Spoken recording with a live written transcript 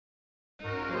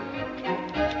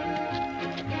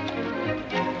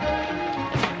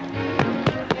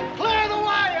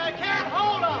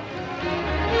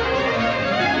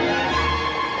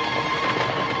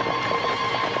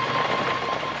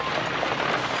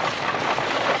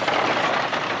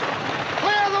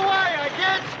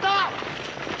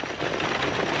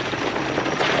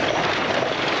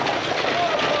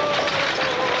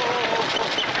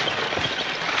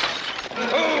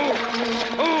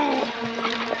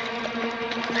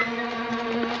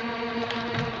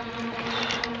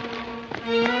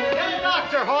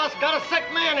here, horse. Got a sick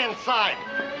man inside.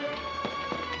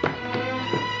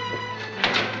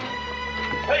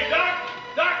 Hey, Doc!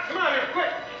 Doc, come out here,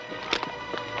 quick!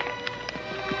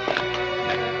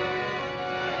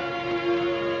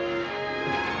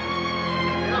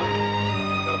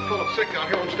 Got a fellow sick out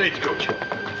here on stagecoach.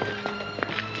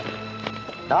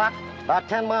 Doc, about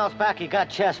 10 miles back, he got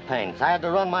chest pains. I had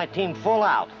to run my team full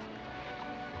out.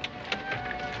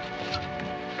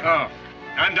 Oh,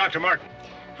 I'm Dr. Martin.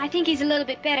 I think he's a little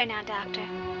bit better now, Doctor.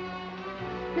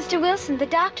 Mr. Wilson, the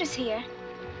doctor's here.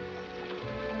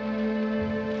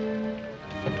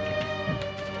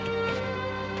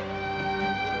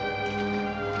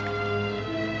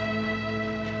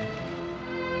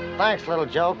 Thanks, little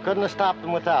Joe. Couldn't have stopped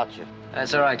him without you.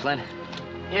 That's all right, Clint.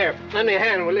 Here, lend me a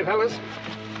hand, will you, fellas?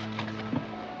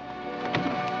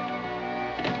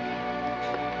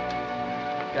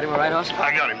 Got him all right, Hoss?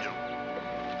 I got him, Joe.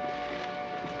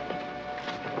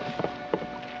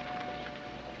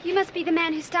 You must be the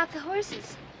man who stopped the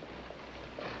horses.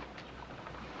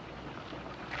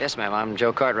 Yes, ma'am. I'm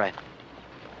Joe Cartwright.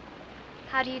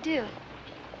 How do you do?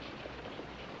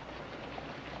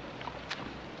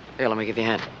 Here, let me give you a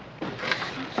hand.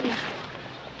 Thank you.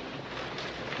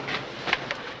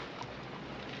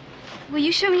 Will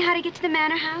you show me how to get to the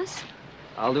manor house?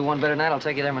 I'll do one better than that. I'll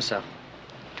take you there myself.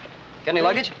 Got any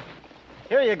luggage?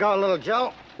 Here you go, little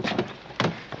Joe.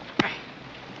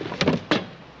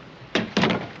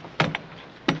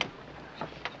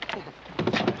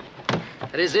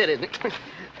 That is it, isn't it?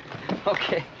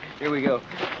 Okay, here we go.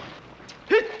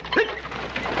 You're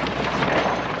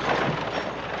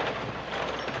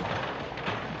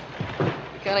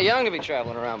kind of young to be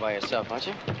traveling around by yourself, aren't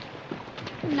you?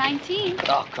 I'm 19.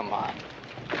 Oh, come on.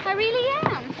 I really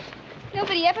am.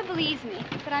 Nobody ever believes me,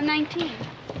 but I'm 19.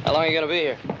 How long are you going to be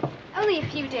here? Only a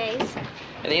few days.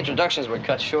 The introductions were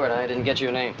cut short. I didn't get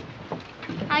your name.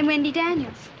 I'm Wendy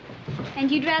Daniels. And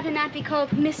you'd rather not be called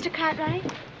Mr. Cartwright?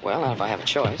 Well, not if I have a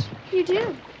choice. You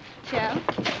do, Joe.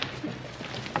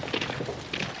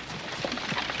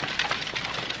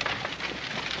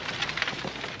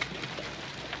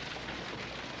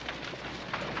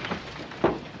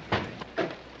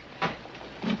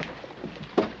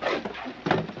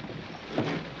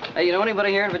 Hey, you know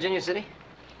anybody here in Virginia City?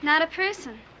 Not a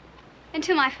person.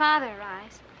 Until my father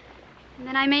arrives. And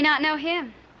then I may not know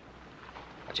him.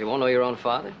 But you won't know your own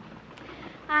father?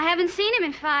 I haven't seen him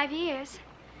in 5 years.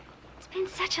 It's been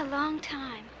such a long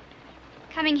time.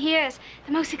 Coming here is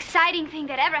the most exciting thing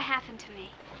that ever happened to me.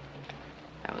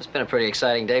 Well, it's been a pretty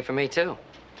exciting day for me, too.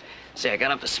 See, I got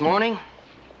up this morning,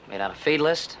 made out a feed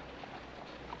list,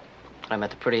 and I met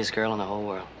the prettiest girl in the whole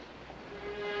world.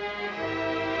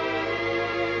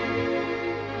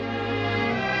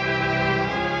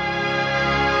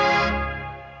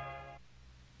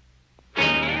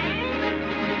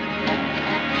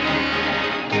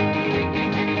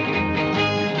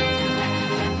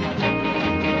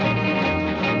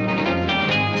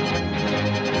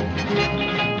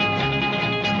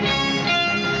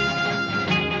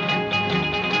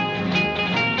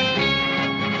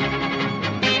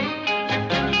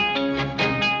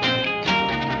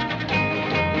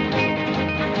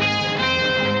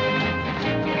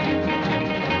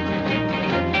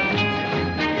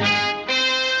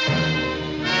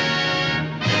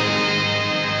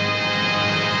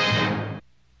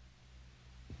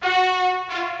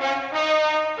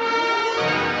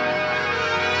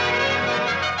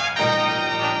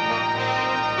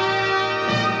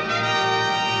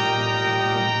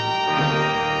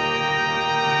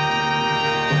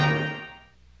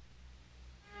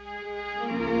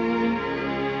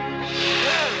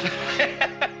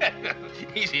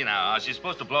 Easy now, Hoss. You're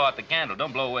supposed to blow out the candle.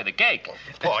 Don't blow away the cake.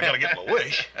 Oh, I gotta get my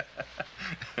wish.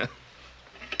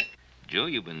 Joe,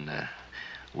 you've been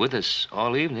with us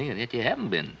all evening, and yet you haven't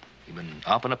been. You've been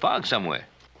off in a fog somewhere.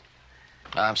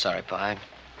 No, I'm sorry, Pa. I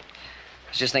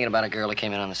was just thinking about a girl who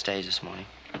came in on the stage this morning.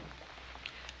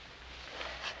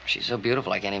 She's so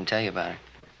beautiful, I can't even tell you about her.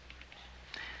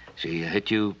 She hit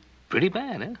you pretty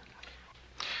bad, huh?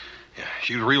 Yeah,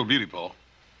 she's a real beauty, Paul.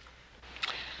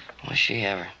 Was she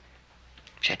ever?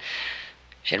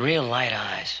 She had real light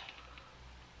eyes.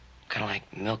 Kind of like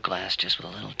milk glass, just with a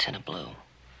little tint of blue.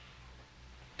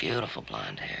 Beautiful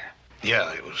blonde hair.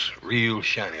 Yeah, it was real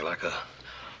shiny, like a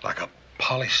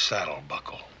polished saddle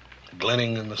buckle,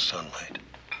 glinting in the sunlight.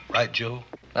 Right, Joe?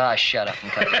 Ah, shut up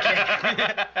and cut the cake.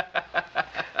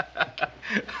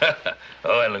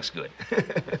 Oh, that looks good.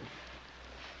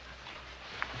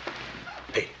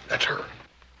 Hey, that's her.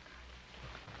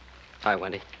 Hi,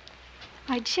 Wendy.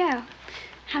 Why, Joe,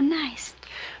 how nice.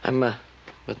 I'm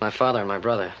with my father and my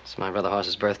brother. It's my brother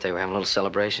Hoss's birthday. We're having a little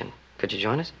celebration. Could you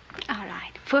join us? All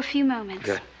right, for a few moments.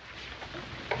 Good.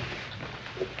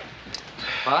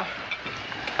 Pa,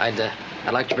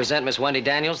 I'd like to present Miss Wendy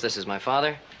Daniels. This is my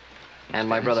father and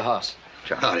my brother Hoss.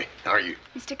 Howdy. How are you?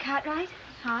 Mr. Cartwright,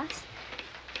 Hoss,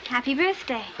 happy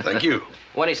birthday. Thank you.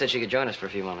 Wendy said she could join us for a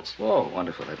few moments. Oh,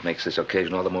 wonderful. That makes this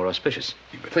occasion all the more auspicious.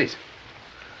 Please.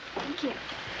 Thank you.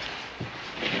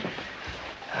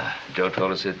 Joe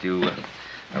told us that you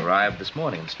arrived this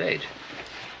morning on stage.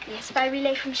 Yes, by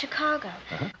relay from Chicago.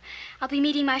 Uh-huh. I'll be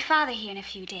meeting my father here in a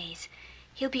few days.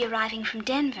 He'll be arriving from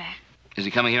Denver. Is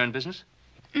he coming here on business?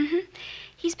 Mm-hmm.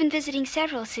 He's been visiting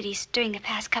several cities during the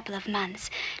past couple of months,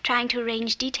 trying to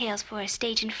arrange details for a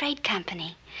stage and freight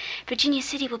company. Virginia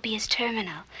City will be his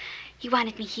terminal. He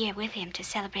wanted me here with him to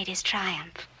celebrate his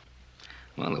triumph.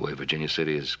 Well, the way Virginia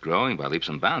City is growing by leaps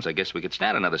and bounds, I guess we could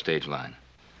stand another stage line.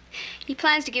 He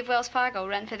plans to give Wells Fargo a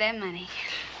run for their money.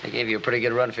 They gave you a pretty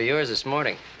good run for yours this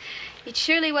morning. It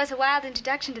surely was a wild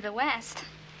introduction to the West.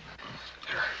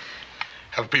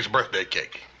 Have a piece of birthday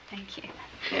cake. Thank you.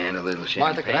 And a little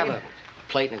champagne. Martha, could I have a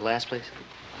plate and a glass, please?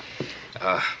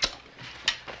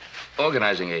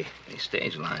 Organizing a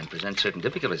stage line presents certain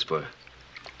difficulties for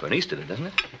an Easterner, doesn't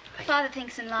it? Father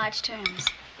thinks in large terms.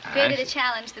 The I greater the see.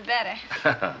 challenge, the better.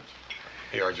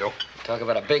 Here you are, Joe. Talk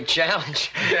about a big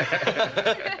challenge.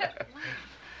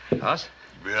 Hoss?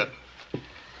 You bet.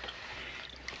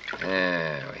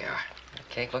 There we are.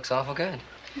 Cake looks awful good.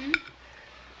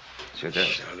 Sure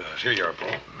does. Here you are, Paul.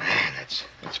 Man, that's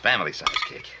family-sized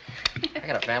cake. I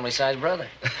got a family-sized brother.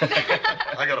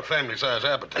 I got a family-sized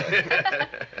appetite.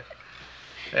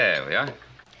 There we are.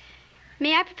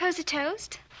 May I propose a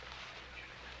toast?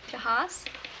 To Hoss?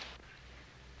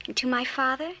 And to my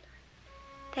father?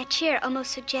 That chair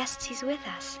almost suggests he's with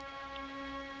us.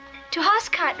 To Hoss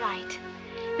Cartwright.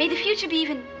 May the future be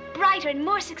even brighter and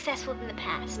more successful than the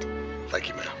past. Thank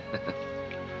you, ma'am.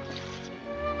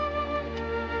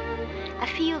 A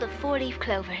field of four-leaf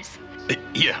clovers.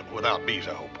 Yeah, without bees,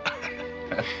 I hope.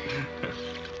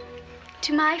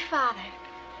 To my father,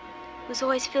 who's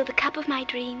always filled the cup of my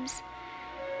dreams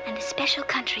and the special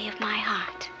country of my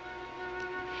heart.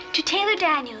 To Taylor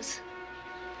Daniels,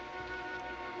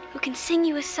 who can sing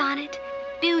you a sonnet,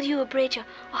 build you a bridge, or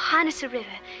harness a river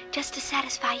just to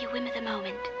satisfy your whim of the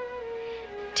moment.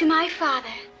 To my father,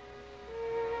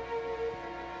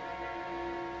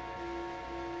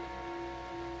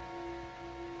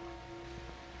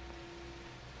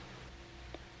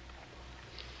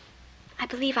 I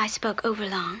believe I spoke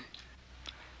overlong.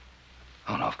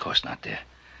 Oh, no, of course not, dear.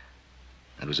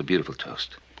 That was a beautiful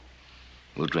toast.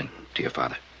 We'll drink to your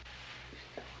father.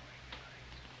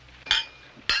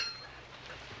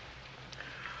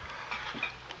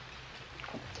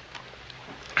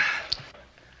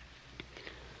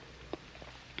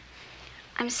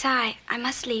 I'm sorry. I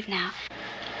must leave now.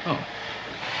 Oh.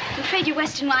 I'm afraid your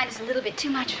Western wine is a little bit too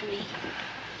much for me.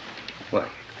 What?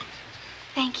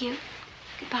 Thank you.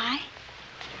 Goodbye.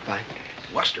 Bye.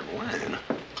 Western wine.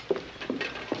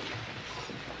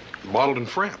 Bottled in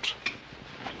France.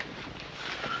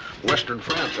 Western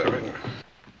France, I reckon.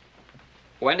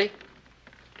 Wendy?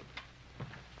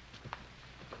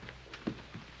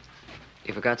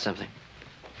 You forgot something.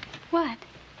 What?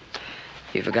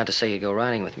 You forgot to say you'd go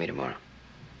riding with me tomorrow.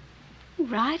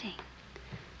 Riding?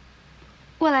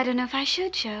 Well, I don't know if I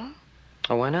should, Joe.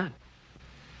 Oh, why not?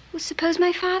 Well, suppose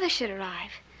my father should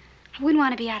arrive. I wouldn't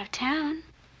want to be out of town.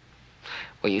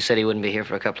 Well, you said he wouldn't be here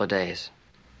for a couple of days.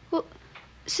 Well,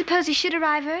 suppose he should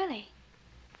arrive early.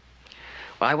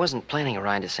 Well, I wasn't planning a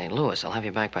ride to St. Louis. I'll have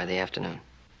you back by the afternoon.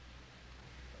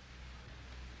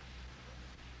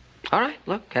 All right,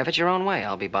 look, have it your own way.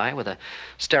 I'll be by with a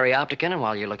stereopticon, and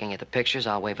while you're looking at the pictures,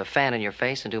 I'll wave a fan in your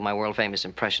face and do my world-famous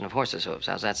impression of horses' hooves.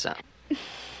 How's that sound?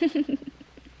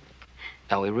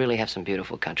 Now, we really have some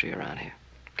beautiful country around here.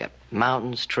 Got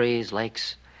mountains, trees,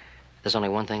 lakes. There's only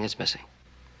one thing that's missing.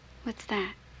 What's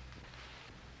that?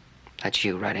 That's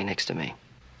you riding next to me. You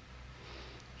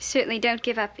certainly don't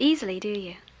give up easily, do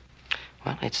you?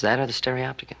 Well, it's that or the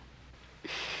stereopticon.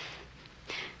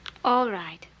 All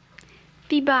right.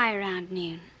 Be by around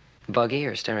noon. Buggy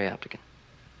or stereopticon?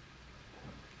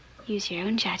 Use your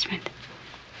own judgment.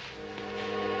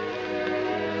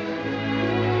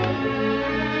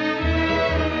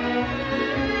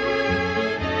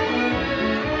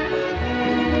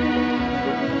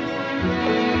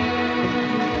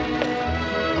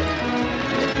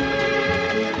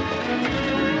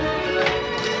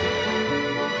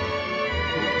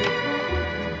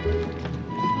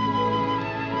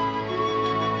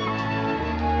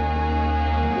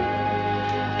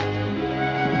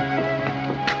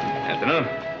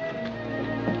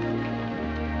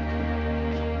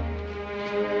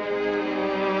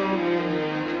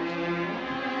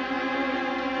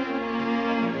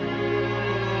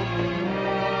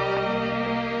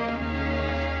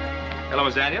 Hello,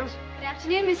 Miss Daniels. Good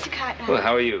afternoon, Mr. Cartwright. Well,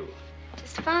 how are you?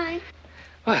 Just fine.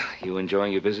 Well, you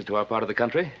enjoying your visit to our part of the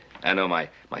country? I know my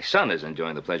son is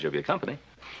enjoying the pleasure of your company.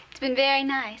 It's been very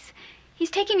nice.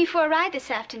 He's taking me for a ride this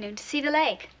afternoon to see the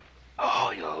lake.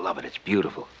 Oh, you'll love it. It's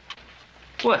beautiful.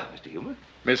 Well, Mr. Huber.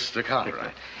 Mr.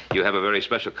 Cartwright. You have a very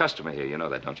special customer here. You know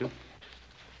that, don't you?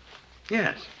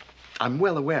 Yes, I'm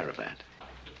well aware of that.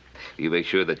 You make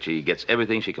sure that she gets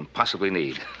everything she can possibly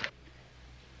need.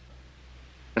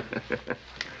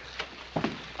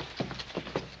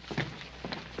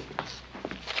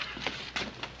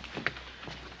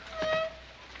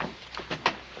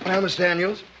 Well, Miss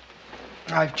Daniels,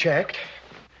 I've checked,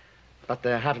 but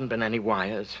there haven't been any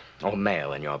wires or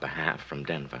mail in your behalf from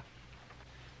Denver.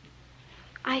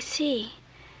 I see.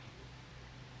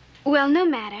 Well, no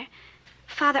matter.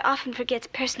 Father often forgets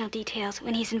personal details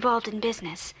when he's involved in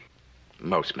business.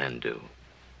 Most men do.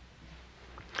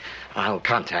 I'll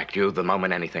contact you the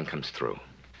moment anything comes through.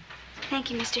 Thank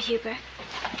you, Mr. Huber.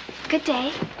 Good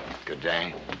day. Good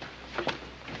day.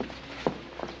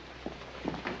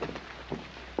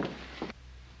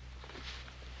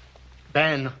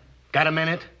 Ben, got a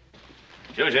minute?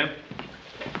 Sure, Jim.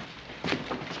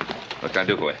 What can I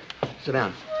do for you? Sit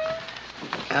down.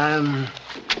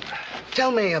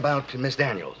 Tell me about Miss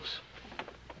Daniels.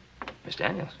 Miss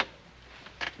Daniels?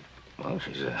 Well,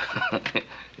 she's a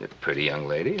pretty young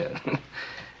lady.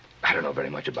 I don't know very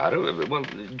much about her. Well,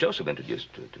 Joseph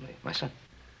introduced her to me, my son.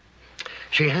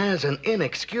 She has an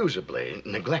inexcusably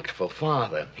neglectful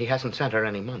father. He hasn't sent her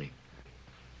any money.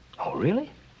 Oh, really?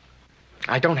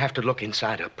 I don't have to look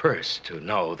inside her purse to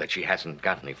know that she hasn't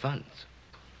got any funds.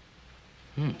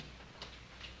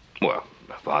 Well,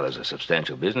 her father's a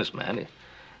substantial businessman.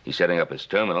 He's setting up his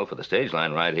terminal for the stage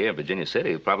line right here in Virginia City.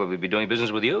 He'll probably be doing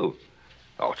business with you.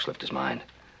 Oh, it slipped his mind.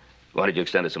 Why did you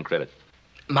extend her some credit?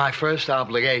 My first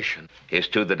obligation. Is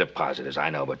to the depositors, I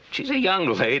know, but she's a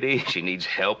young lady. She needs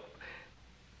help.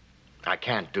 I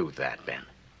can't do that, Ben.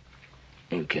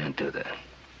 You can't do that.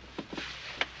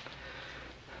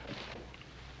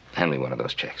 Hand me one of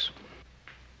those checks.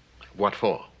 What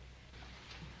for?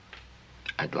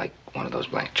 I'd like one of those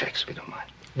blank checks, if you don't mind.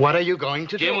 What are you going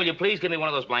to do? Jim, will you please give me one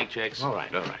of those blank checks? All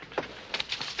right, all right.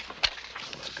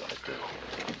 What I'm gonna do?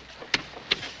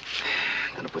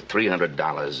 I'm gonna put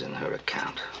 $300 in her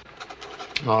account.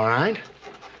 All right.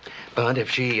 But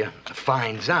if she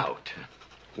finds out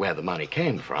where the money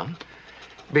came from,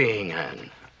 being an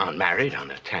unmarried,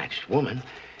 unattached woman,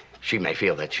 she may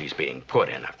feel that she's being put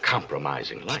in a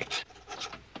compromising light.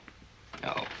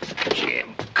 Oh,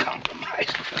 Jim,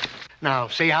 compromised. Now,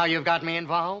 see how you've got me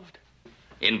involved?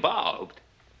 Involved?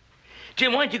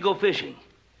 Jim, why don't you go fishing?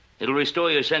 It'll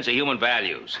restore your sense of human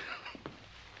values.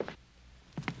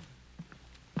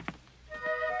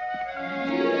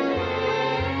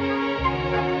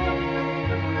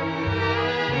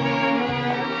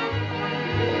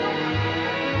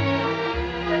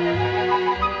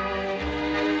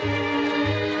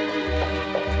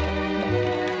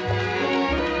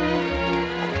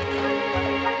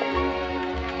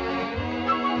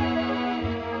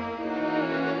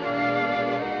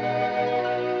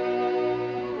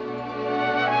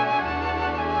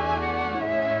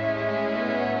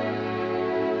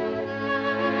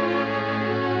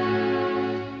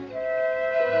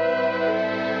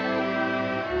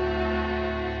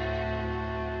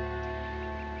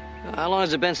 How long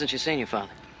has it been since you've seen your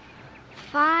father?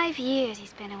 5 years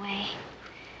he's been away.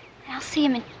 And I'll see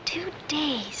him in 2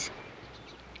 days.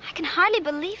 I can hardly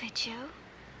believe it, Joe.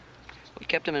 We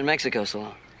kept him in Mexico so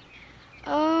long.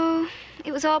 Oh,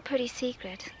 it was all pretty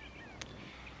secret.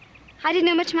 I didn't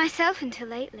know much myself until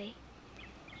lately.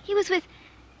 He was with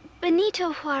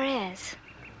Benito Juarez.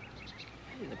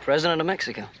 The president of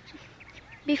Mexico.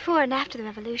 Before and after the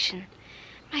revolution.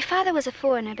 My father was a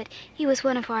foreigner, but he was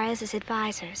one of Juarez's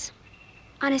advisors.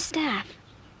 On his staff.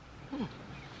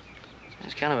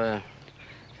 He's kind of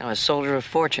a soldier of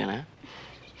fortune, huh?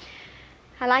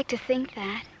 I like to think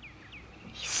that.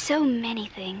 He's so many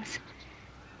things.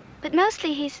 But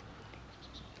mostly he's...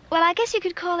 Well, I guess you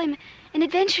could call him an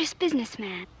adventurous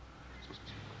businessman.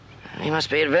 He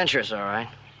must be adventurous, all right.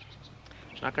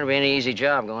 It's not going to be any easy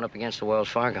job going up against the Wells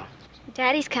Fargo.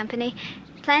 Daddy's company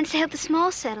plans to help the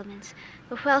small settlements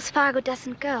where Wells Fargo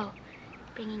doesn't go,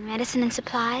 bringing medicine and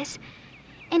supplies.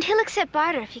 And he'll accept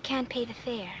barter if you can't pay the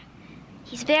fare.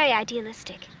 He's very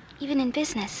idealistic, even in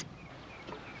business.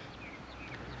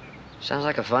 Sounds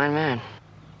like a fine man.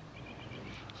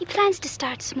 He plans to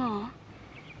start small,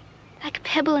 like a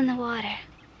pebble in the water,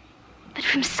 but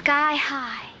from sky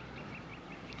high.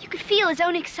 You could feel his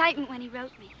own excitement when he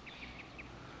wrote me.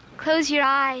 Close your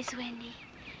eyes, Wendy,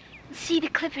 and see the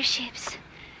clipper ships.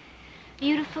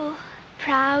 Beautiful,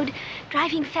 proud,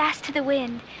 driving fast to the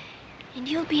wind. And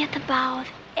you'll be at the bow of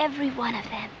every one of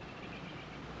them.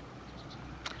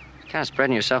 Kind of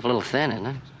spreading yourself a little thin, isn't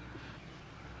it?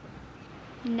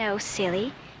 No,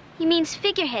 silly. He means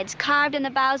figureheads carved in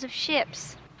the bows of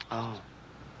ships. Oh.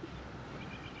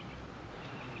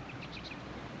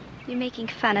 You're making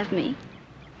fun of me.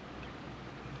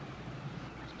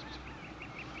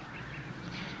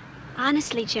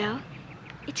 Honestly, Joe,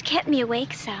 it's kept me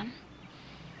awake some.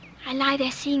 I lie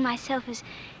there seeing myself as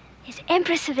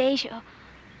Empress of Asia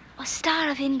or Star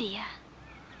of India,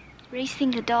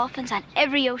 racing the dolphins on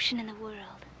every ocean in the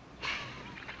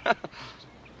world.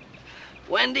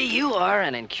 Wendy, you are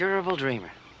an incurable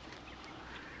dreamer.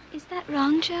 Is that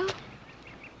wrong, Joe?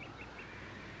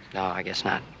 No, I guess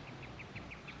not.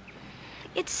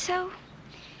 It's so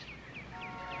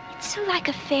like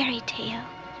a fairy tale.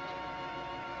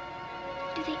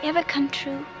 Do they ever come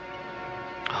true?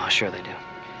 Oh, sure they do.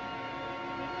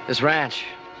 This ranch,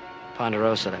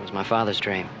 Ponderosa, that was my father's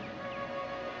dream.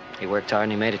 He worked hard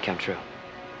and he made it come true.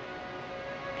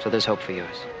 So there's hope for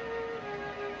yours.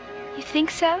 You think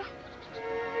so?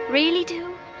 Really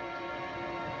do?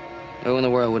 Who in the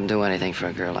world wouldn't do anything for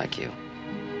a girl like you?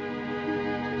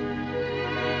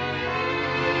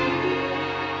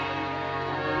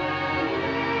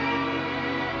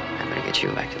 I better get you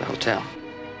back to the hotel.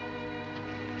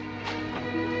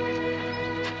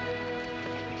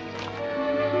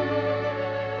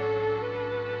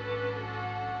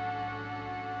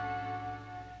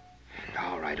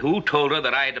 All right, who told her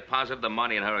that I had deposited the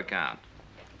money in her account?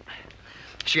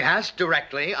 She asked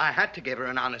directly. I had to give her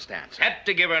an honest answer. Had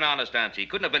to give her an honest answer. He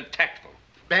couldn't have been tactful.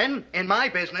 Ben, in my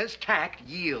business, tact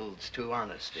yields to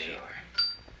honesty.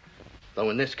 Sure.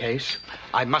 Though in this case,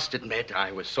 I must admit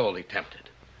I was sorely tempted.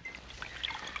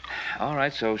 All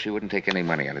right, so she wouldn't take any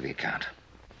money out of the account.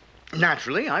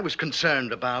 Naturally, I was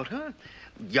concerned about her.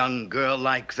 Young girl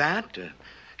like that.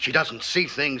 She doesn't see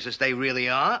things as they really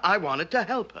are. I wanted to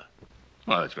help her.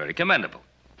 Well, that's very commendable.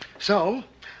 So,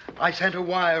 I sent a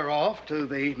wire off to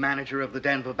the manager of the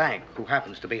Denver bank, who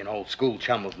happens to be an old school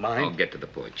chum of mine. Oh, get to the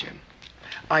point, Jim.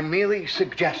 I merely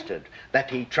suggested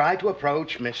that he try to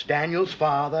approach Miss Daniels'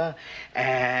 father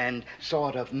and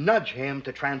sort of nudge him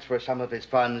to transfer some of his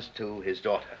funds to his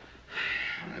daughter.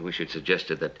 I wish you'd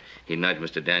suggested that he nudge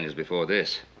Mr. Daniels before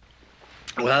this.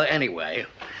 Well, anyway,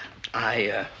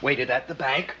 I waited at the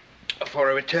bank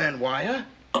for a return wire.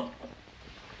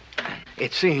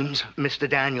 It seems Mr.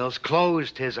 Daniels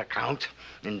closed his account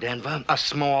in Denver, a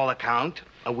small account,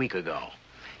 a week ago.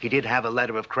 He did have a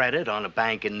letter of credit on a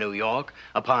bank in New York,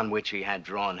 upon which he had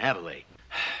drawn heavily.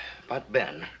 But,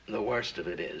 Ben, the worst of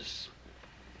it is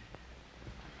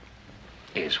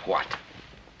what?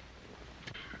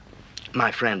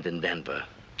 My friend in Denver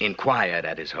inquired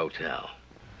at his hotel.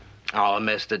 Our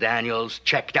Mr. Daniels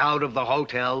checked out of the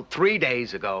hotel 3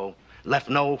 days ago, left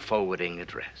no forwarding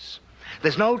address.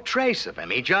 There's no trace of him.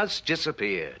 He just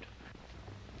disappeared.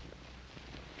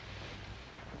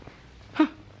 Huh.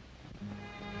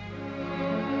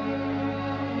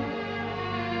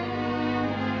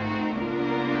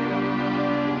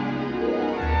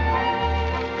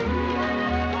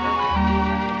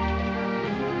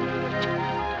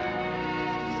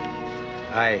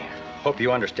 I hope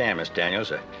you understand, Miss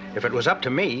Daniels. If it was up to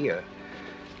me,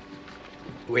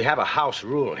 we have a house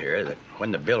rule here that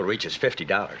when the bill reaches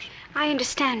 $50... I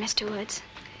understand, Mr. Woods.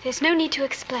 There's no need to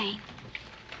explain.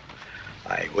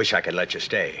 I wish I could let you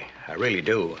stay. I really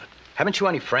do. Haven't you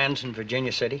any friends in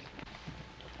Virginia City?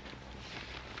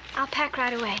 I'll pack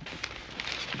right away.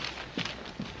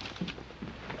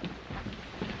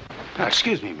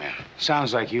 Excuse me, ma'am.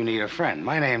 Sounds like you need a friend.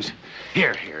 My name's...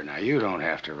 Here, now, you don't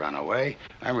have to run away.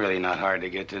 I'm really not hard to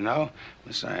get to know.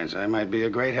 Besides, I might be a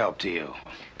great help to you.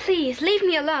 Please, leave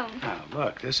me alone. Now,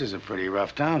 look, this is a pretty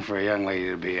rough town for a young lady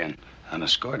to be in,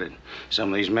 unescorted. Some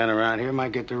of these men around here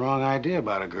might get the wrong idea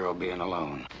about a girl being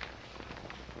alone.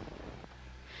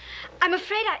 I'm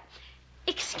afraid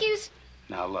Excuse...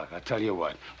 Now, look, I'll tell you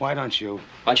what. Why don't you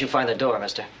find the door,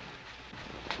 mister?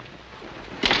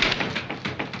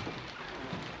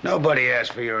 Nobody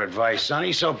asked for your advice,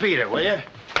 Sonny, so beat it, will you?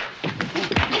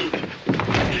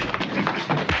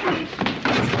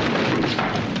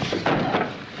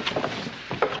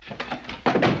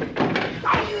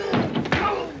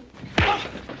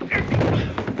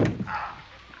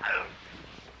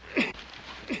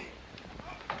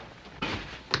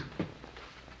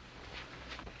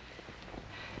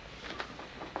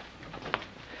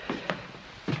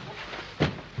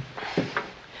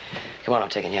 Come on, I'm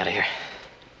taking you out of here.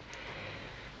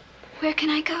 Where can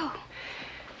I go?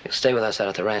 You'll stay with us out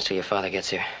at the ranch till your father gets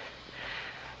here.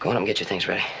 Go on up and get your things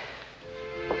ready.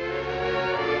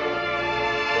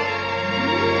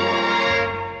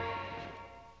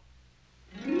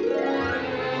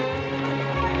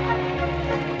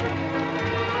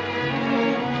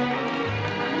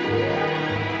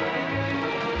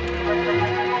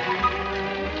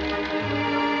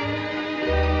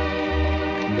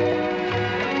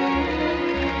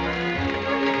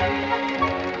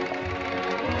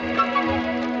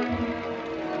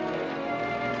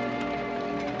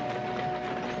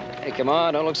 Hey, come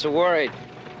on, don't look so worried.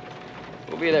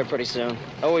 We'll be there pretty soon.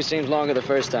 Always seems longer the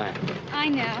first time. I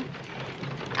know.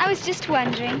 I was just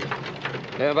wondering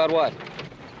Yeah, about what?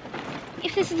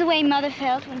 if this is the way Mother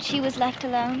felt when she was left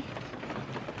alone.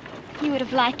 You would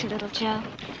have liked a little Joe.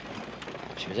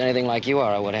 If she was anything like you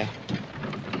are, I would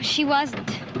have. She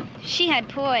wasn't. She had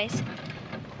poise.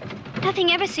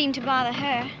 Nothing ever seemed to bother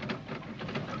her.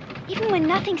 Even when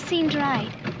nothing seemed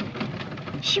right,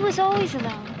 she was always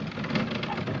alone.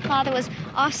 Father was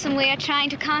off somewhere trying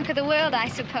to conquer the world, I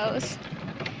suppose.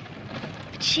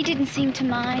 But she didn't seem to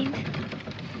mind.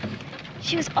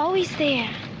 She was always there,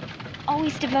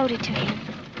 always devoted to him.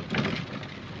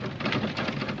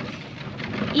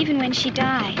 Even when she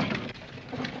died.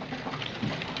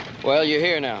 Well, you're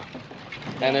here now.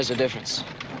 And there's a difference.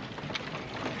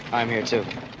 I'm here, too.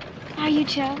 Are you,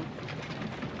 Joe?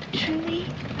 Truly?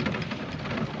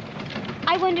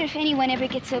 I wonder if anyone ever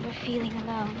gets over feeling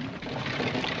alone.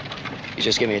 You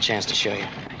just give me a chance to show you.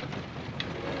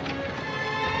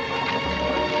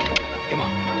 Come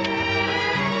on.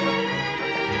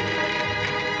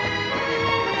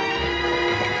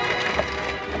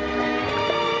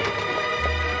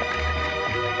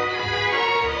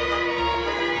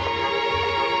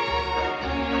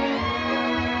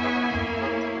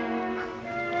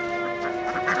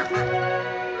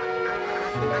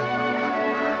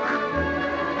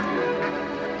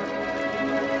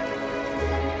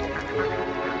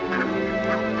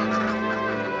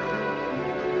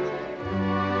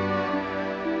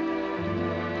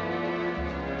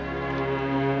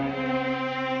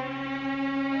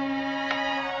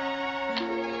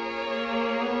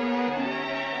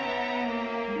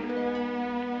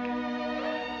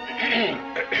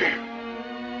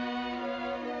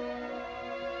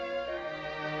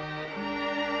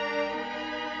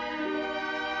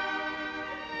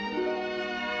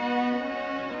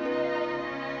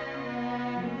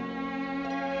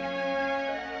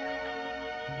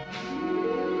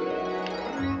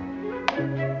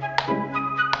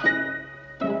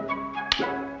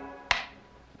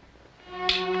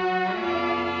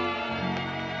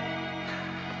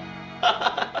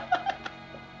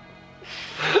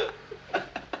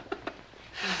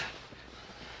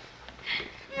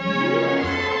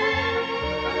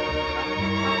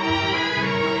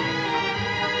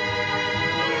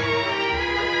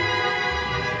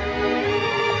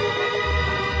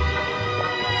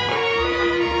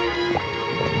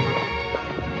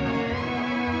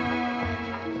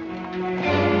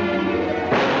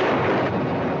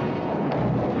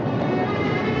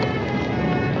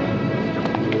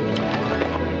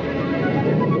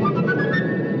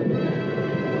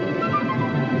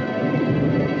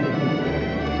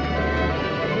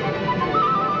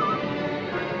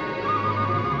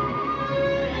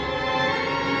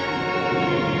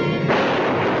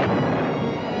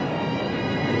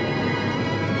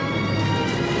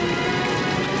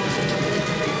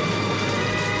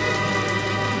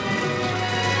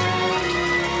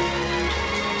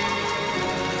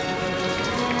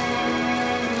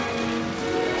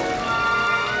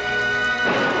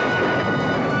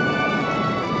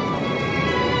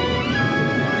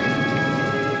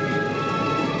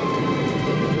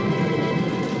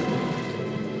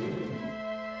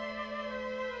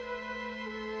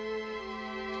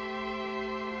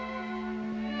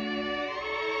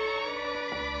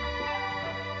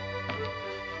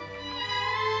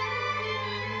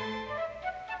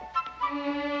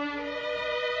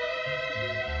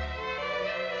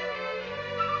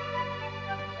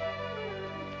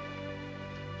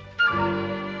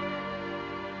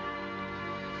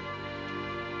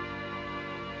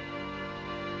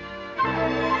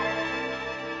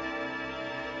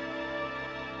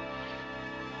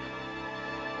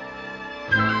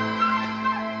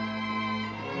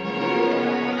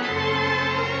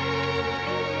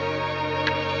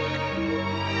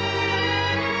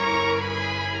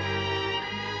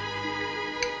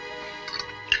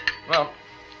 Well,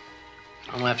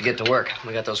 I'm gonna have to get to work.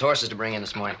 We got those horses to bring in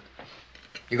this morning.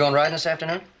 You going riding this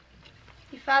afternoon?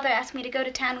 Your father asked me to go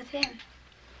to town with him.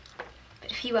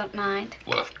 But if he won't mind.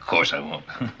 Well, of course I won't.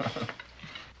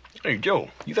 Hey, Joe,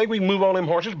 you think we can move all them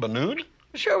horses by noon?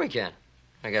 Sure we can.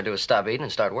 All I gotta do is stop eating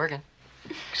and start working.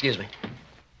 Excuse me.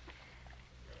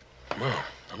 Well,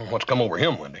 I don't know what's come over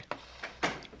him, Wendy.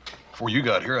 Before you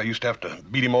got here, I used to have to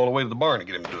beat him all the way to the barn to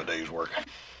get him to do a day's work.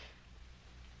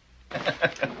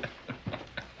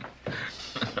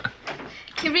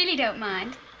 You really don't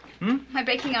mind? My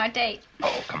breaking our date.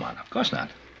 Oh, come on. Of course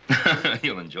not.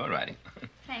 You'll enjoy riding.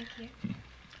 Thank you.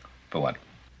 For what?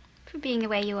 For being the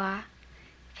way you are.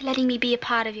 For letting me be a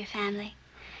part of your family.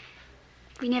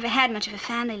 We never had much of a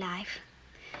family life.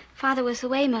 Father was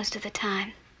away most of the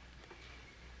time.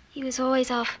 He was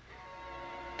always off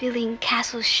building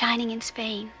castles shining in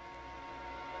Spain.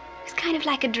 It was kind of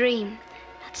like a dream,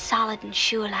 not solid and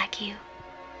sure like you.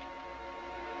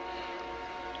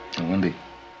 Well, Wendy,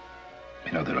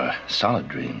 you know, there are solid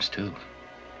dreams, too.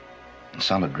 And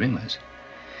solid dreamers.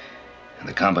 And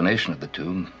the combination of the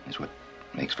two is what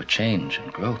makes for change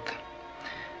and growth.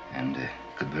 And it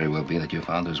could very well be that your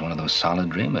father is one of those solid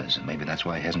dreamers. And maybe that's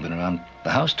why he hasn't been around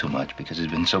the house too much, because he's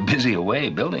been so busy away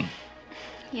building.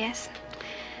 Yes,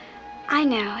 I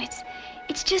know.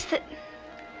 It's just that,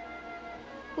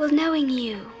 well, knowing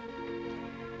you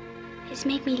has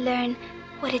made me learn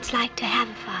what it's like to have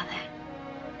a father.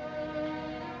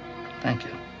 Thank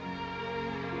you.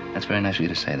 That's very nice of you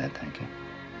to say that, thank you.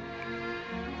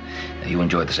 Now, you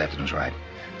enjoyed this afternoon's ride.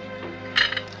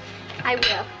 I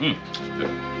will.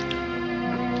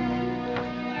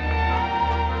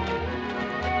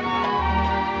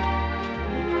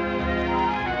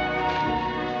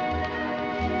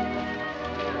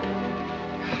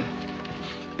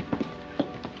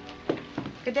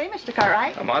 Good day, Mr.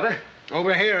 Cartwright. Oh, Mother?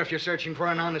 Over here if you're searching for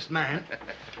an honest man.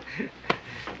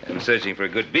 I'm searching for a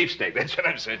good beefsteak. That's what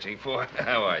I'm searching for.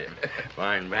 How are you?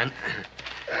 Fine, Ben.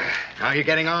 How are you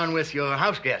getting on with your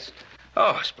house guest?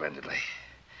 Oh, splendidly.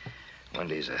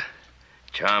 Wendy's a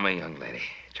charming young lady.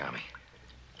 Charming.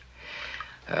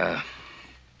 Have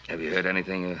you heard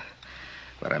anything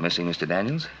about our missing Mr.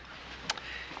 Daniels?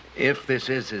 If this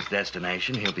is his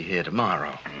destination, he'll be here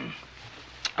tomorrow.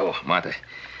 Oh, Martha,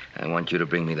 I want you to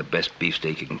bring me the best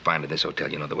beefsteak you can find at this hotel.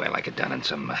 You know the way I like it done, and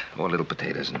some more little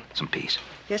potatoes and some peas.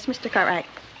 Yes, Mr. Cartwright.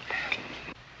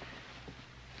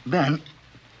 Ben,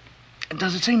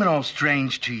 does it seem at all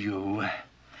strange to you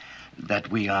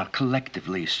that we are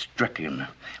collectively stricken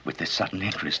with this sudden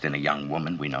interest in a young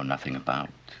woman we know nothing about?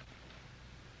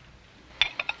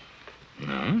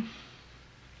 No.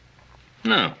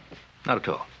 No, not at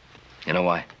all. You know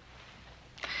why?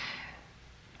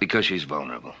 Because she's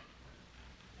vulnerable.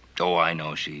 Oh, I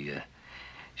know. She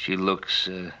looks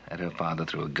at her father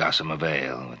through a gossamer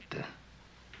veil. But,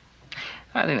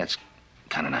 I think that's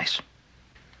kind of nice.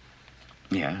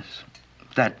 Yes,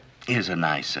 that is a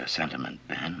nice sentiment,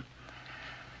 Ben.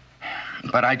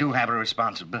 But I do have a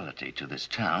responsibility to this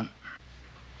town.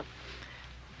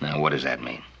 Now, what does that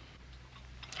mean?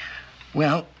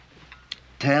 Well,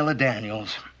 Taylor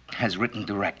Daniels has written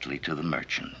directly to the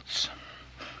merchants.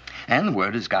 And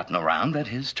word has gotten around that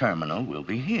his terminal will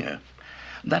be here.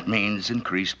 That means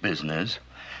increased business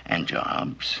and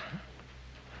jobs.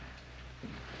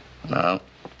 Well,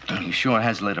 he sure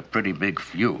has lit a pretty big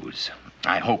fuse.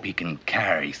 I hope he can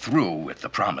carry through with the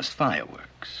promised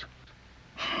fireworks.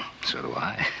 So do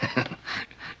I.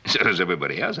 So does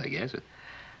everybody else, I guess.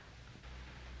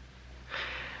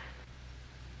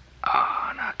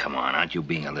 Oh, now, come on. Aren't you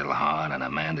being a little hard on a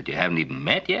man that you haven't even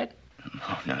met yet?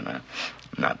 Oh, no.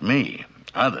 Not me.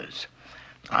 Others.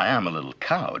 I am a little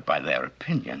cowed by their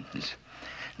opinions.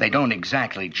 They don't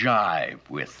exactly jive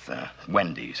with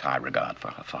Wendy's high regard for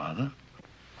her father.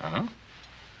 Uh-huh.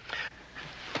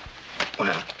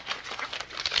 Well,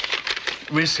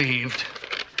 received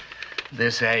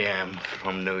this AM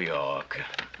from New York.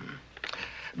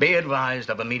 Be advised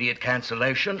of immediate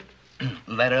cancellation.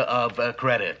 Letter of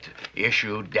credit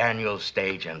issued Daniels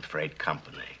Stage and Freight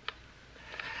Company.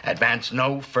 Advance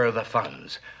no further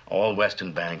funds. All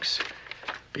Western banks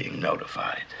being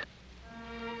notified.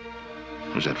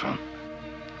 Who's that from?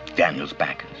 Daniels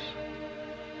backers.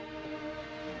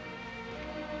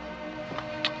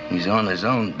 He's on his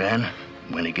own, Ben,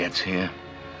 when he gets here.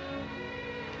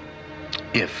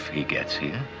 If he gets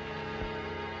here.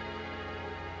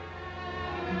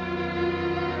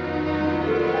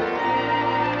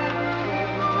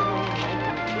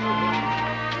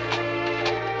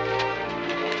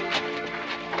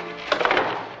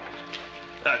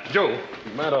 Joe,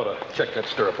 you might ought to check that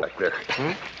stirrup back there.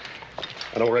 I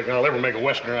don't reckon I'll ever make a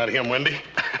Westerner out of him, Wendy.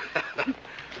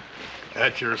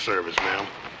 At your service, ma'am.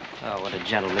 Oh, what a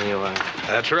gentleman you are.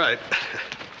 That's right.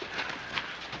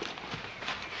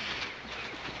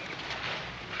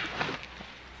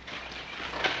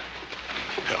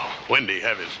 Well, Wendy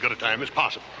have as good a time as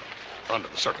possible, under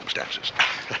the circumstances.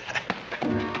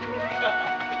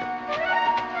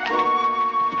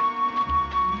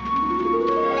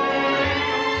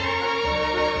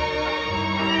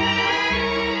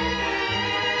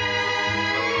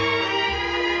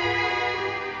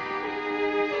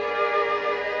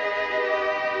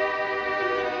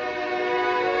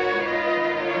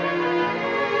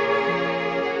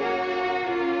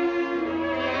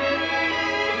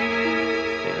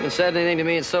 You haven't said anything to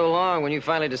me in so long. When you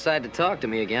finally decide to talk to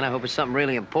me again, I hope it's something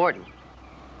really important.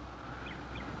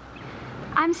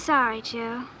 I'm sorry,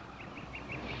 Joe.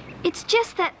 It's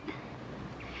just that...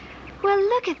 Well,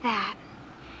 look at that.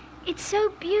 It's so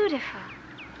beautiful.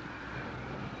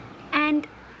 And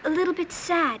a little bit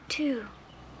sad, too.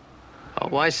 Oh,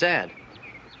 why sad?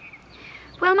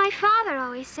 Well, my father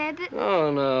always said that...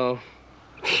 Oh, no.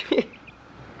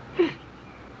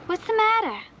 What's the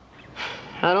matter?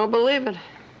 I don't believe it.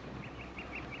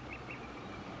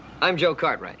 I'm Joe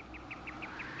Cartwright.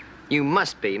 You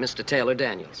must be Mr. Taylor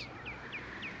Daniels.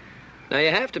 Now, you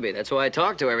have to be. That's who I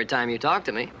talk to every time you talk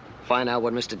to me. Find out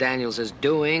what Mr. Daniels is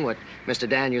doing, what Mr.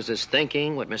 Daniels is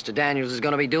thinking, what Mr. Daniels is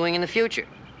going to be doing in the future.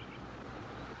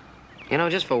 You know,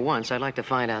 just for once, I'd like to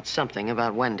find out something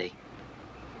about Wendy.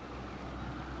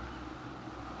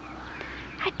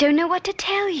 I don't know what to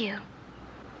tell you.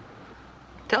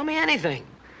 Tell me anything.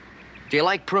 Do you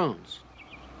like prunes?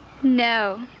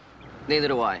 No. Neither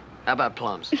do I. How about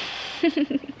plums?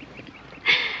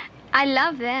 I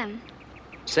love them.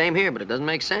 Same here, but it doesn't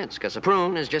make sense, because a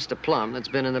prune is just a plum that's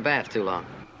been in the bath too long.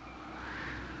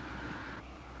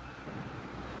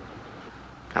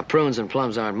 Now, prunes and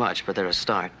plums aren't much, but they're a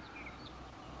start.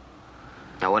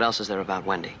 Now, what else is there about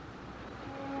Wendy?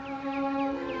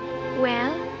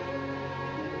 Well,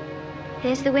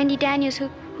 there's the Wendy Daniels who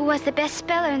was the best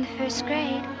speller in the first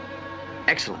grade.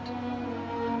 Excellent.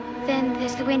 Then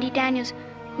there's the Wendy Daniels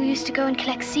who used to go and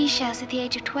collect seashells at the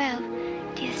age of 12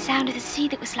 to hear the sound of the sea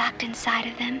that was locked inside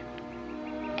of them.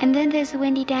 And then there's the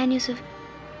Wendy Daniels of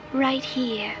right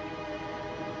here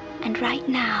and right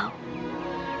now.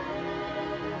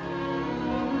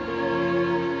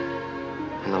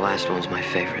 And the last one's my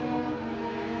favorite.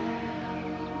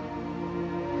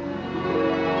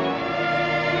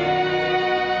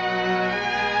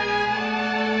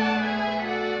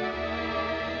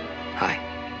 Hi.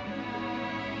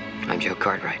 I'm Joe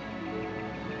Cartwright.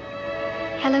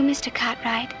 Hello, Mr.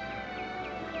 Cartwright.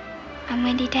 I'm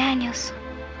Wendy Daniels.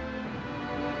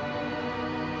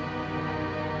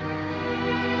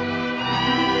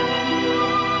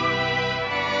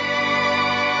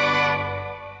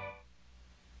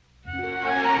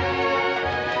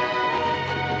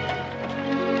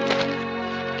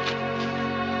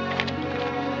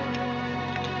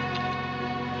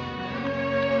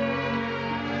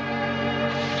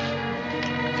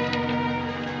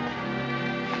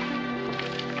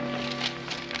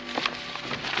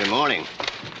 Good morning.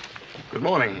 Good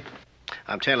morning.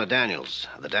 I'm Taylor Daniels,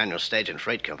 of the Daniels Stage and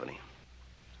Freight Company.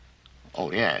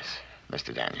 Oh, yes,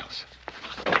 Mr. Daniels.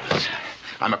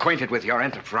 I'm acquainted with your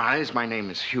enterprise. My name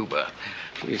is Huber.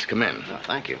 Please come in. Oh,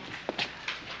 thank you.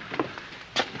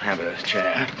 Have a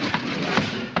chair.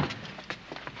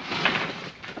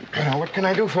 Now, what can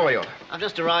I do for you? I've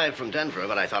just arrived from Denver,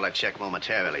 but I thought I'd check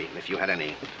momentarily if you had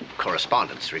any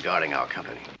correspondence regarding our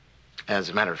company. As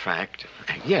a matter of fact,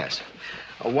 yes.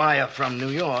 A wire from New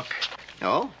York.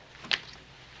 Oh?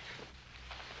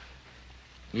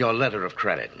 Your letter of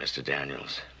credit, Mr.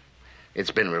 Daniels.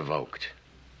 It's been revoked.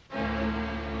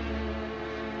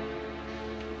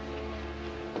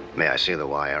 May I see the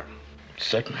wire?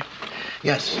 Certainly.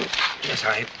 Yes. Yes,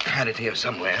 I had it here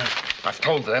somewhere. I've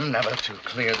told them never to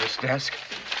clear this desk.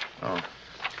 Oh,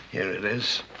 here it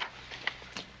is.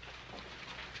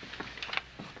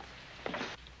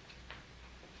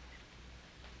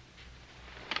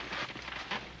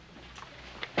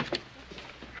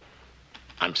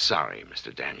 I'm sorry,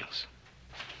 Mr. Daniels.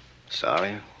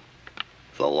 Sorry?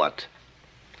 For what?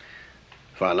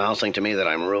 For announcing to me that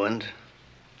I'm ruined?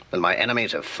 That my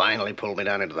enemies have finally pulled me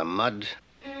down into the mud?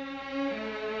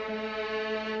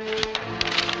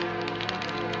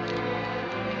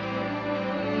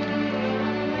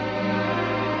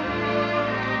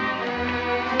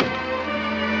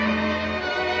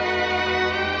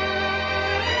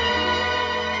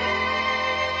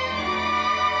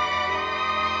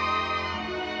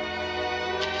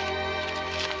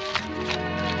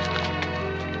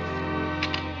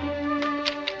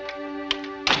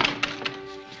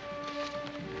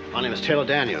 My name is Taylor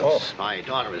Daniels. Oh. My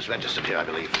daughter is registered here, I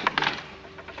believe.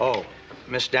 Oh,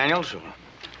 Miss Daniels?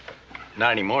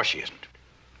 Not anymore, she isn't.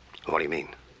 What do you mean?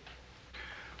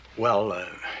 Well,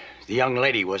 the young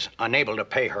lady was unable to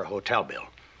pay her hotel bill.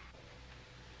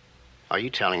 Are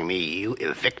you telling me you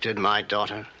evicted my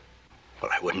daughter? Well,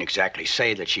 I wouldn't exactly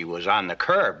say that she was on the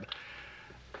curb.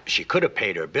 She could have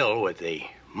paid her bill with the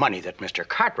money that Mr.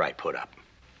 Cartwright put up.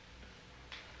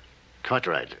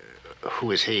 Cartwright? Who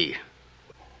is he?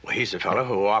 Well, he's the fellow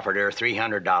who offered her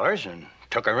 $300 and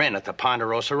took her in at the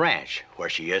Ponderosa Ranch, where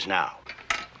she is now.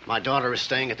 My daughter is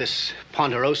staying at this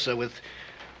Ponderosa with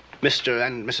Mr.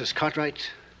 and Mrs.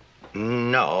 Cartwright?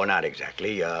 No, not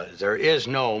exactly. There is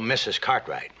no Mrs.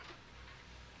 Cartwright.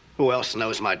 Who else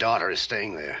knows my daughter is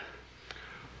staying there?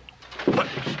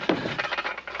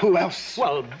 Who else?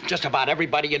 Well, just about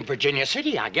everybody in Virginia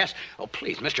City, I guess. Oh,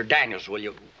 please, Mr. Daniels, will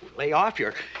you lay off?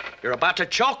 You're about to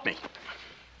choke me.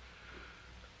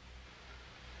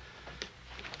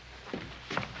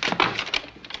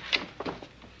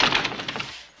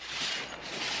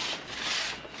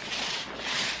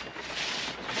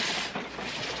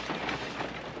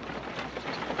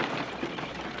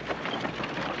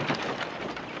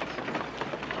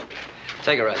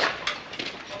 Take a rest.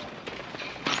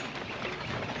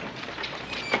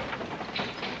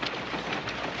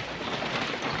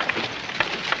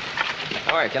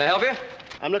 All right, can I help you?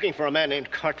 I'm looking for a man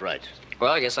named Cartwright.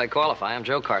 Well, I guess I qualify. I'm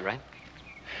Joe Cartwright.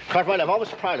 Cartwright, I've always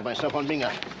prided myself on being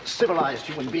a civilized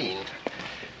human being.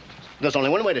 There's only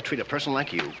one way to treat a person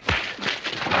like you.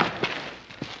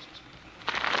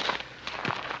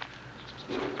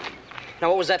 Now,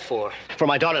 what was that for? For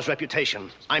my daughter's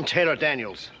reputation. I'm Taylor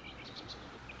Daniels.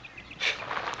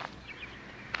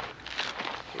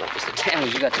 Look, Mr.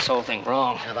 Daniels, you got this whole thing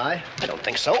wrong. Have I? I don't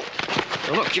think so.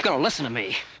 Now, look, you're gonna listen to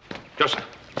me. Joseph!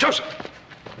 Joseph!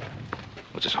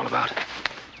 What's this all about?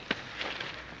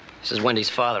 This is Wendy's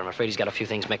father. I'm afraid he's got a few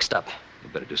things mixed up. You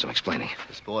better do some explaining.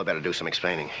 This boy better do some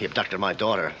explaining. He abducted my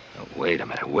daughter. Oh, wait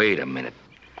a minute.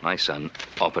 My son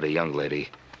offered a young lady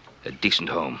a decent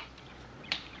home.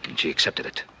 And she accepted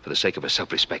it for the sake of her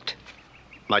self-respect.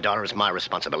 My daughter is my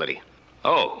responsibility.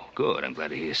 Oh, good. I'm glad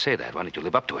to hear you say that. Why don't you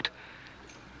live up to it?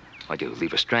 Why'd you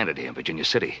leave her stranded here in Virginia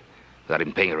City without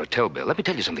even paying her hotel bill? Let me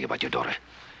tell you something about your daughter.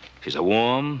 She's a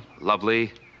warm,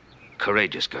 lovely,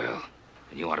 courageous girl,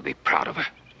 and you ought to be proud of her.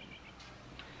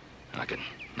 I can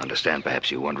understand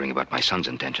perhaps you wondering about my son's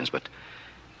intentions, but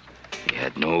he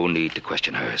had no need to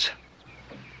question hers.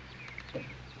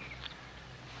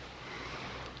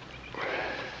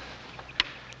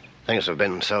 Things have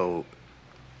been so...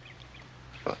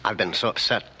 I've been so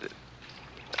upset.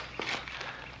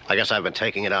 I guess I've been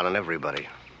taking it out on everybody.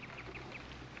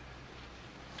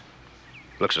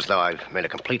 Looks as though I've made a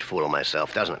complete fool of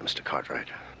myself, doesn't it, Mr. Cartwright?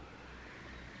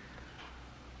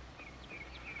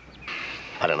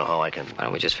 I don't know how I can... Why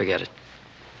don't we just forget it?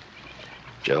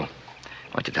 Joe, why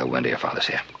don't you tell Wendy her father's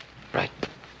here? Right.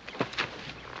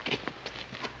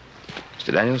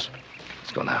 Mr. Daniels,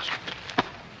 let's go in the house.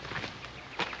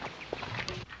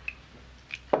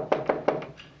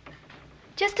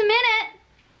 Just a minute.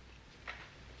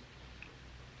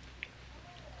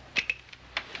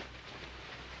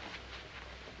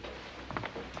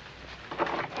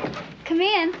 Come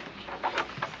in.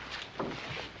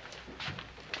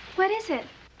 What is it?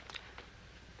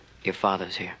 Your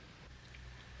father's here.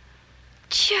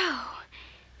 Joe,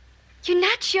 you're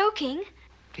not joking.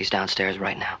 He's downstairs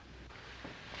right now.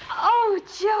 Oh,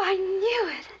 Joe, I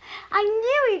knew it. I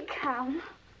knew he'd come.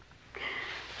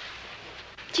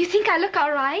 Do you think I look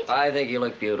all right? I think you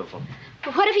look beautiful.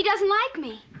 But what if he doesn't like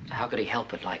me? How could he help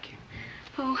but like you?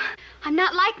 Oh, I'm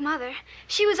not like Mother.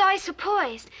 She was always so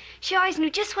poised. She always knew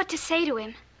just what to say to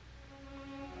him.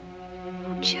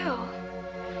 Oh, Joe.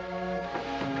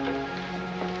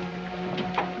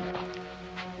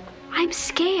 I'm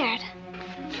scared.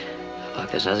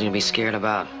 Look, there's nothing to be scared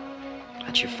about.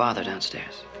 That's your father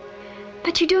downstairs.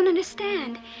 But you don't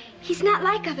understand. He's not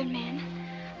like other men.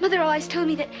 Mother always told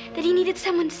me that he needed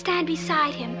someone to stand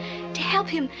beside him, to help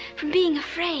him from being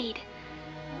afraid.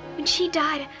 When she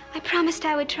died, I promised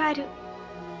I would try to...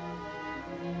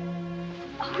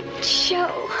 Oh,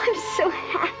 Joe, I'm so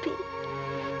happy.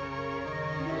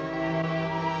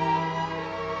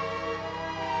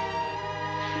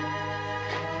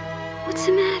 What's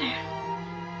the matter?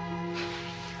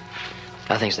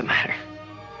 Nothing's the matter.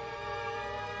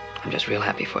 I'm just real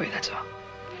happy for you, that's all.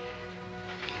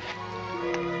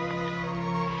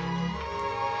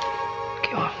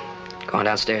 Go on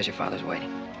downstairs. Your father's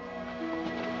waiting.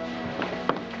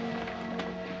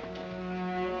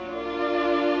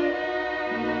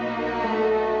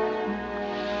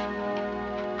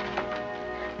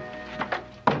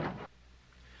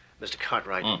 Mr.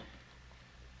 Cartwright.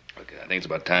 Look, I think it's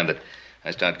about time that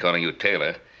I start calling you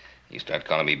Taylor. You start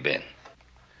calling me Ben.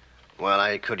 Well,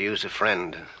 I could use a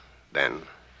friend, Ben.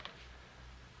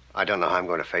 I don't know how I'm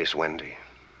going to face Wendy.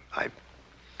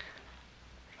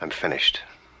 I'm finished.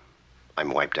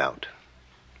 I'm wiped out.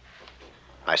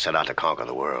 I set out to conquer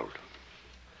the world.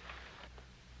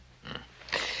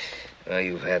 Well,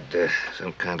 you've had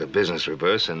some kind of business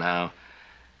reverse, and now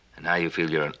you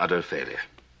feel you're an utter failure.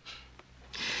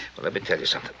 Well, let me tell you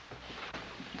something.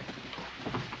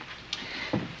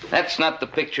 That's not the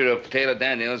picture of Taylor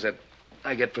Daniels that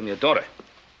I get from your daughter.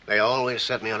 They always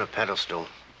set me on a pedestal.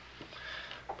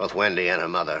 Both Wendy and her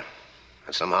mother.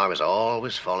 And somehow I was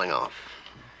always falling off.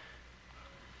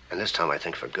 And this time I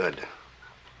think for good.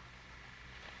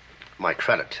 My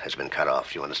credit has been cut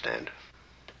off, you understand?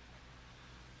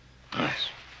 Yes.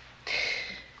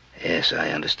 Yes,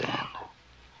 I understand.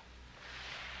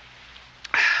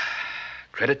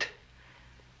 Credit,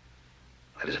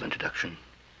 letters of introduction,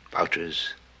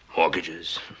 vouchers,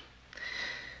 mortgages.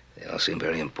 They all seemed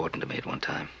very important to me at one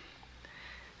time.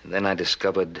 And then I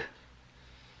discovered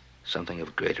something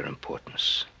of greater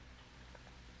importance.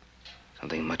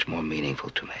 Something much more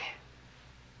meaningful to me.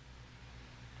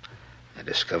 I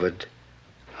discovered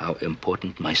how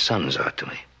important my sons are to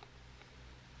me.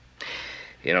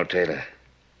 You know, Taylor,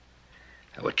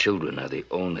 our children are the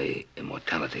only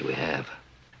immortality we have.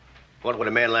 What would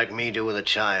a man like me do with a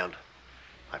child?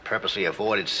 I purposely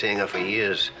avoided seeing her for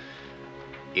years.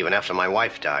 Even after my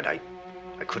wife died, I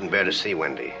couldn't bear to see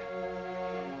Wendy.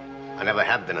 I never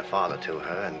have been a father to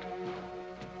her, and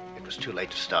it was too late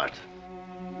to start.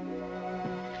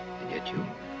 And yet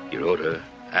you wrote her,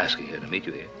 asking her to meet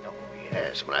you here. Oh,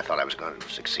 yes, when I thought I was going to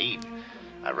succeed.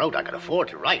 I wrote I could afford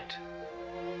to write.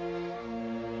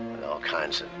 With all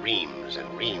kinds of reams and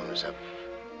reams of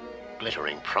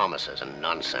glittering promises and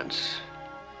nonsense.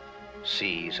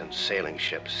 Seas and sailing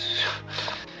ships.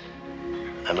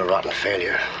 I'm a rotten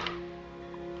failure.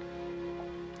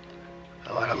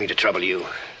 Oh, I don't mean to trouble you.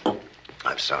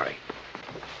 I'm sorry.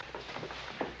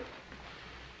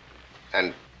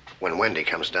 And when Wendy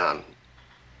comes down,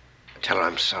 tell her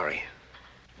I'm sorry.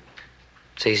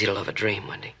 It's easy to love a dream,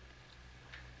 Wendy.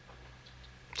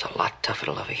 It's a lot tougher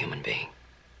to love a human being.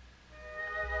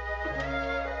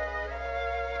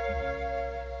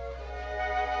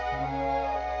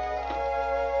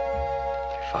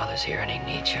 Your father's here and he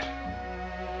needs you.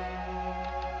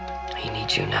 He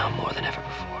needs you now more than ever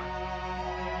before.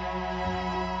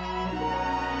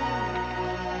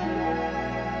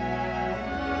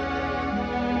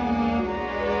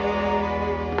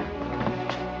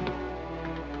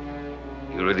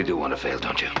 You really do want to fail,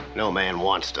 don't you? No man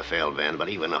wants to fail, Van, but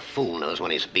even a fool knows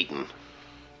when he's beaten.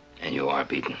 And you are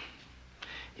beaten.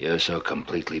 You're so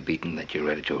completely beaten that you're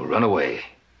ready to run away,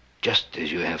 just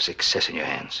as you have success in your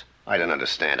hands. I don't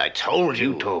understand. I told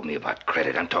you. You told me about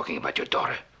credit. I'm talking about your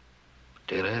daughter.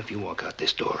 Taylor, if you walk out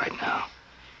this door right now,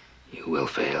 you will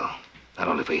fail. Not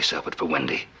only for yourself, but for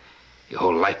Wendy. Your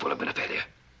whole life will have been a failure.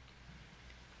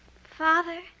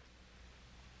 Father?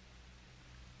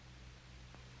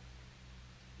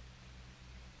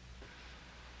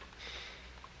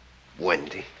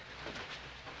 Wendy.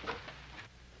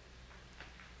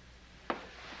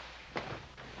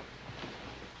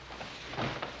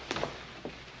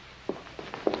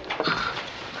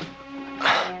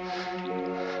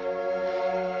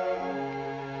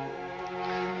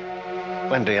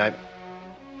 Wendy, I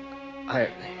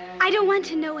don't want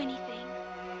to know anything.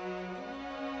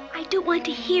 I don't want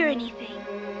to hear anything.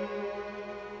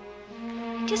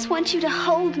 I just want you to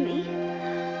hold me.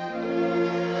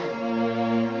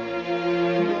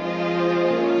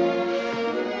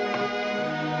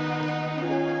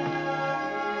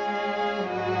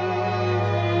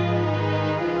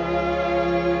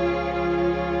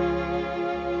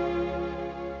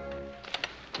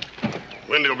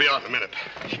 Wendy will be out in a minute.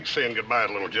 She's saying goodbye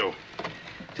to little Joe.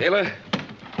 Taylor,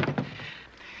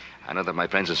 I know that my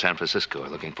friends in San Francisco are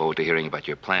looking forward to hearing about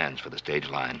your plans for the stage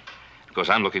line. Of course,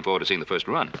 I'm looking forward to seeing the first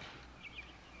run.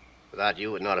 Without you,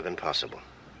 it would not have been possible.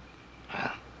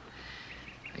 Well,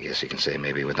 I guess you can say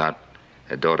maybe without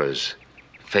a daughter's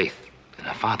faith in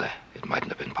her father, it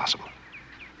mightn't have been possible.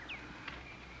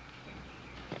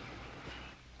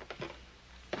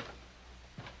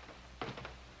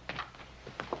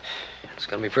 It's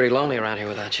gonna be pretty lonely around here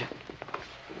without you.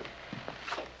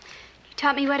 You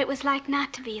taught me what it was like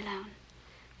not to be alone.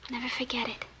 I'll never forget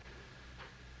it.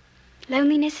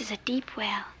 Loneliness is a deep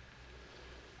well.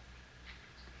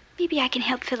 Maybe I can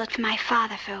help fill it for my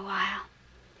father for a while.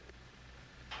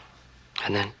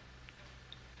 And then?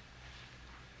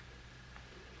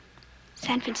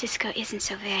 San Francisco isn't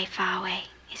so very far away,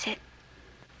 is it?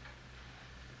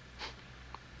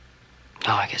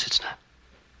 No, I guess it's not.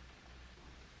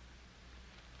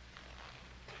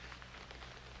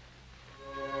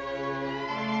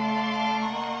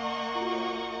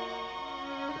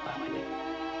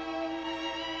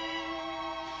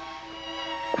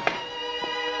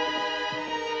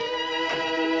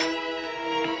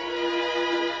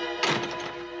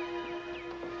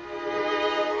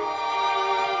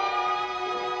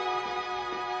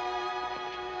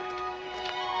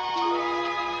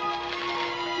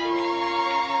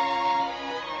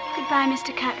 Goodbye,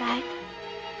 Mr. Cartwright.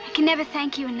 I can never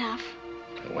thank you enough.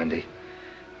 Wendy,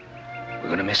 we're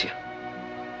going to miss you.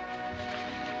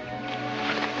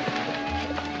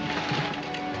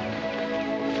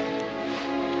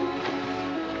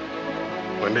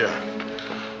 Buen dia.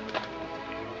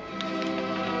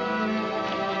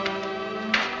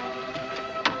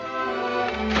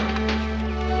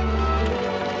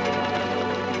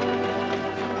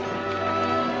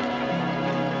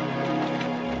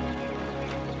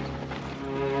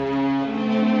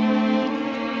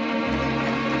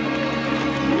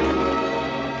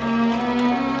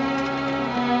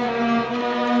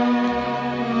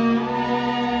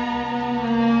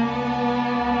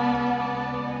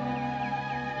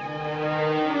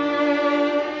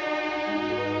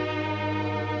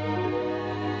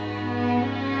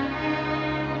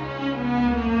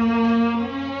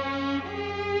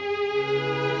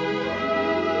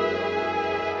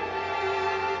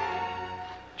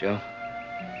 Joe?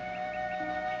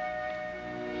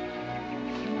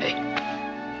 Hey.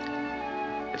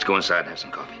 Let's go inside and have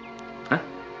some coffee. Huh?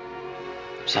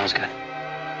 Sounds good.